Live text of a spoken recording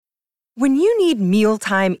When you need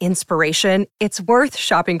mealtime inspiration, it's worth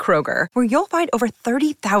shopping Kroger, where you'll find over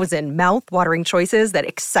 30,000 mouth-watering choices that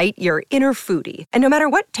excite your inner foodie. And no matter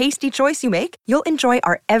what tasty choice you make, you'll enjoy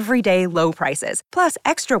our everyday low prices, plus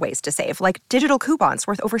extra ways to save, like digital coupons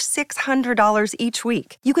worth over $600 each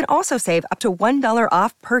week. You can also save up to $1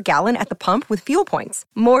 off per gallon at the pump with fuel points.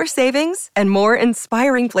 More savings and more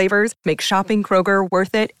inspiring flavors make shopping Kroger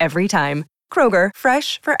worth it every time. Kroger,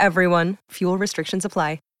 fresh for everyone. Fuel restrictions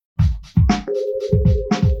apply.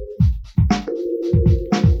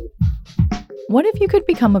 What if you could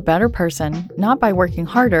become a better person, not by working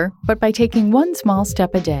harder, but by taking one small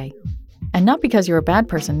step a day? And not because you're a bad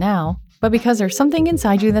person now, but because there's something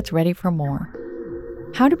inside you that's ready for more.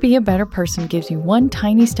 How to Be a Better Person gives you one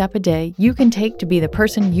tiny step a day you can take to be the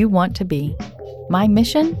person you want to be. My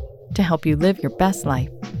mission? To help you live your best life.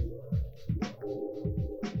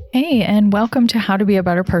 Hey, and welcome to How to Be a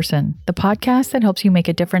Better Person, the podcast that helps you make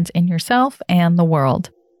a difference in yourself and the world.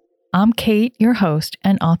 I'm Kate, your host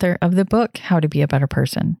and author of the book, How to Be a Better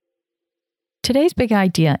Person. Today's big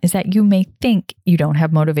idea is that you may think you don't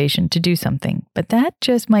have motivation to do something, but that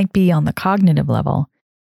just might be on the cognitive level.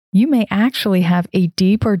 You may actually have a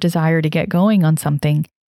deeper desire to get going on something,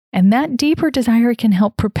 and that deeper desire can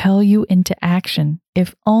help propel you into action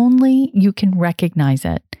if only you can recognize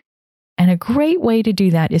it. And a great way to do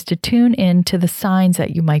that is to tune in to the signs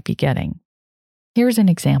that you might be getting. Here's an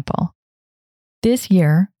example. This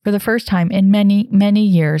year, for the first time in many, many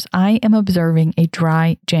years, I am observing a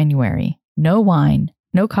dry January. No wine,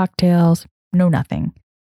 no cocktails, no nothing.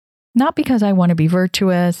 Not because I want to be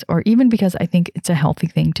virtuous or even because I think it's a healthy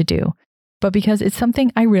thing to do, but because it's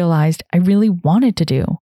something I realized I really wanted to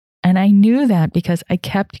do. And I knew that because I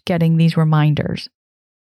kept getting these reminders.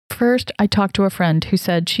 First, I talked to a friend who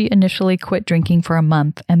said she initially quit drinking for a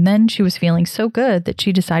month, and then she was feeling so good that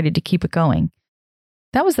she decided to keep it going.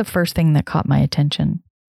 That was the first thing that caught my attention.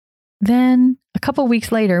 Then, a couple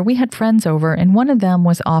weeks later, we had friends over, and one of them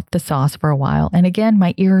was off the sauce for a while, and again,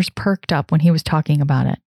 my ears perked up when he was talking about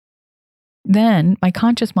it. Then, my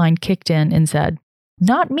conscious mind kicked in and said,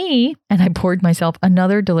 "Not me," and I poured myself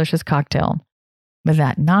another delicious cocktail. But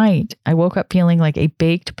that night, I woke up feeling like a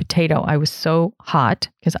baked potato. I was so hot,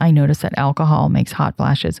 because I noticed that alcohol makes hot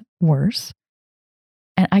flashes worse.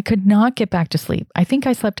 And I could not get back to sleep. I think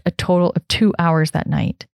I slept a total of 2 hours that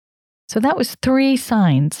night. So that was 3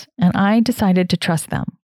 signs, and I decided to trust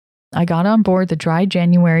them. I got on board the dry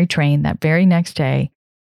January train that very next day,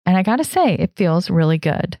 and I gotta say, it feels really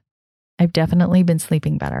good. I've definitely been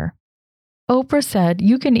sleeping better. Oprah said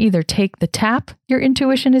you can either take the tap your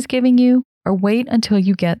intuition is giving you, or wait until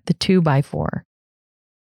you get the 2x4.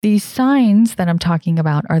 These signs that I'm talking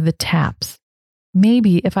about are the taps.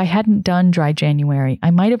 Maybe if I hadn't done dry January, I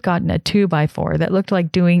might have gotten a 2x4 that looked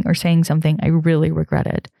like doing or saying something I really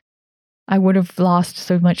regretted. I would have lost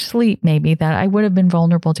so much sleep, maybe, that I would have been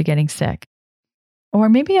vulnerable to getting sick. Or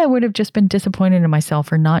maybe I would have just been disappointed in myself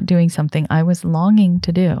for not doing something I was longing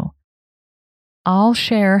to do. I'll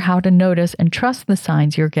share how to notice and trust the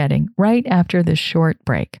signs you're getting right after this short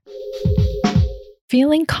break.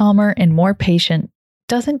 Feeling calmer and more patient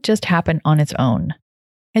doesn't just happen on its own.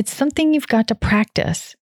 It's something you've got to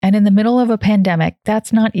practice, and in the middle of a pandemic,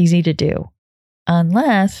 that's not easy to do.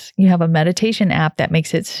 Unless you have a meditation app that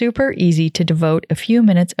makes it super easy to devote a few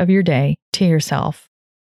minutes of your day to yourself.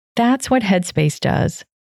 That's what Headspace does.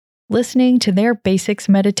 Listening to their Basics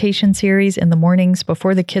meditation series in the mornings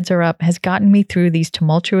before the kids are up has gotten me through these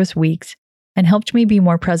tumultuous weeks and helped me be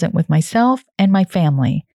more present with myself and my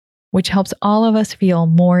family, which helps all of us feel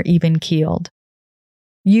more even-keeled.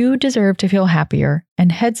 You deserve to feel happier,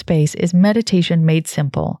 and Headspace is meditation made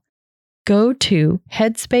simple. Go to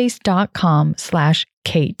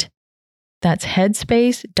headspace.com/Kate. That's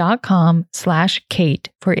headspace.com/Kate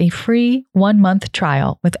for a free 1-month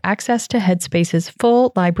trial with access to Headspace's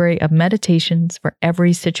full library of meditations for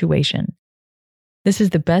every situation. This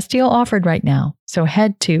is the best deal offered right now, so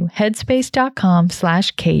head to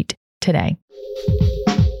headspace.com/Kate today.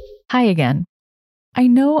 Hi again. I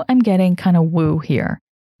know I'm getting kind of woo here,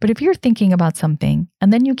 but if you're thinking about something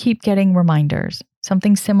and then you keep getting reminders,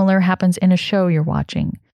 something similar happens in a show you're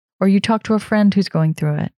watching, or you talk to a friend who's going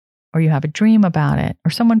through it, or you have a dream about it, or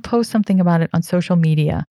someone posts something about it on social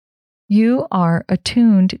media, you are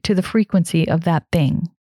attuned to the frequency of that thing.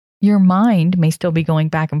 Your mind may still be going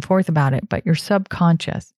back and forth about it, but your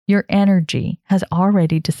subconscious, your energy has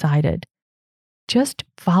already decided. Just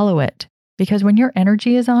follow it, because when your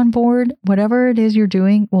energy is on board, whatever it is you're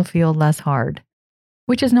doing will feel less hard.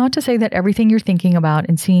 Which is not to say that everything you're thinking about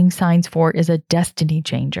and seeing signs for is a destiny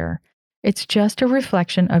changer. It's just a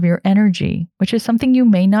reflection of your energy, which is something you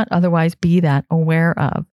may not otherwise be that aware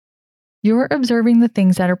of. You're observing the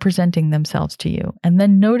things that are presenting themselves to you and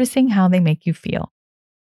then noticing how they make you feel.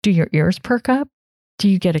 Do your ears perk up? Do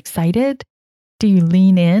you get excited? Do you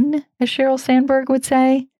lean in, as Sheryl Sandberg would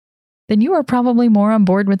say? Then you are probably more on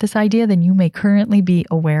board with this idea than you may currently be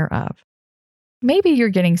aware of. Maybe you're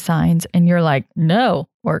getting signs and you're like, no,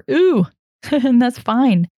 or ooh, and that's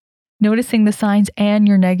fine. Noticing the signs and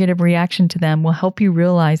your negative reaction to them will help you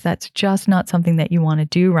realize that's just not something that you want to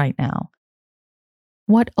do right now.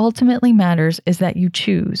 What ultimately matters is that you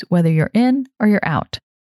choose whether you're in or you're out.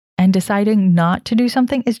 And deciding not to do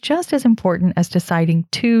something is just as important as deciding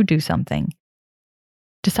to do something.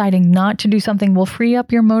 Deciding not to do something will free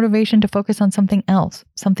up your motivation to focus on something else,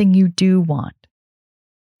 something you do want.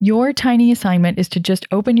 Your tiny assignment is to just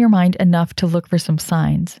open your mind enough to look for some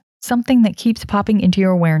signs, something that keeps popping into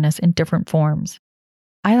your awareness in different forms.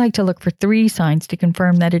 I like to look for 3 signs to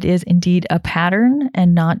confirm that it is indeed a pattern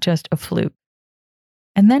and not just a fluke.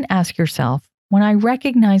 And then ask yourself, when I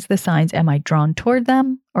recognize the signs, am I drawn toward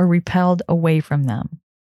them or repelled away from them?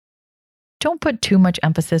 Don't put too much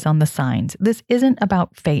emphasis on the signs. This isn't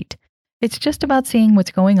about fate. It's just about seeing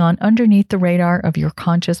what's going on underneath the radar of your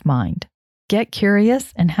conscious mind. Get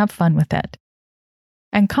curious and have fun with it.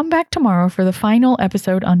 And come back tomorrow for the final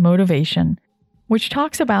episode on motivation, which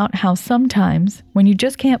talks about how sometimes when you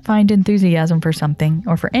just can't find enthusiasm for something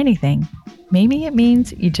or for anything, maybe it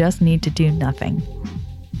means you just need to do nothing.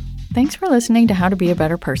 Thanks for listening to How to Be a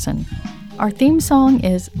Better Person. Our theme song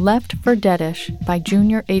is Left for Deadish by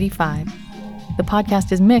Junior85. The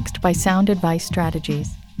podcast is mixed by Sound Advice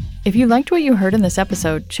Strategies. If you liked what you heard in this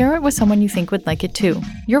episode, share it with someone you think would like it too.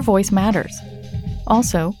 Your voice matters.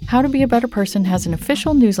 Also, How to Be a Better Person has an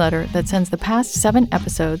official newsletter that sends the past 7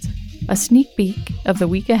 episodes, a sneak peek of the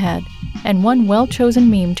week ahead, and one well-chosen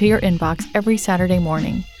meme to your inbox every Saturday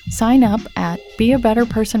morning. Sign up at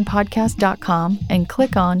beabetterpersonpodcast.com and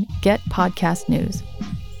click on Get Podcast News.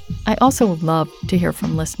 I also love to hear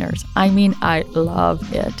from listeners. I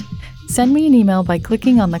love it. Send me an email by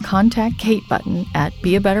clicking on the Contact Kate button at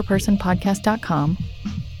beabetterpersonpodcast.com.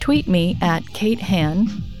 Tweet me at Kate Han,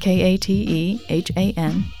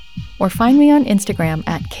 Katehan, or find me on Instagram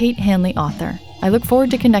at Kate Hanley Author. I look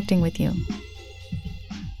forward to connecting with you.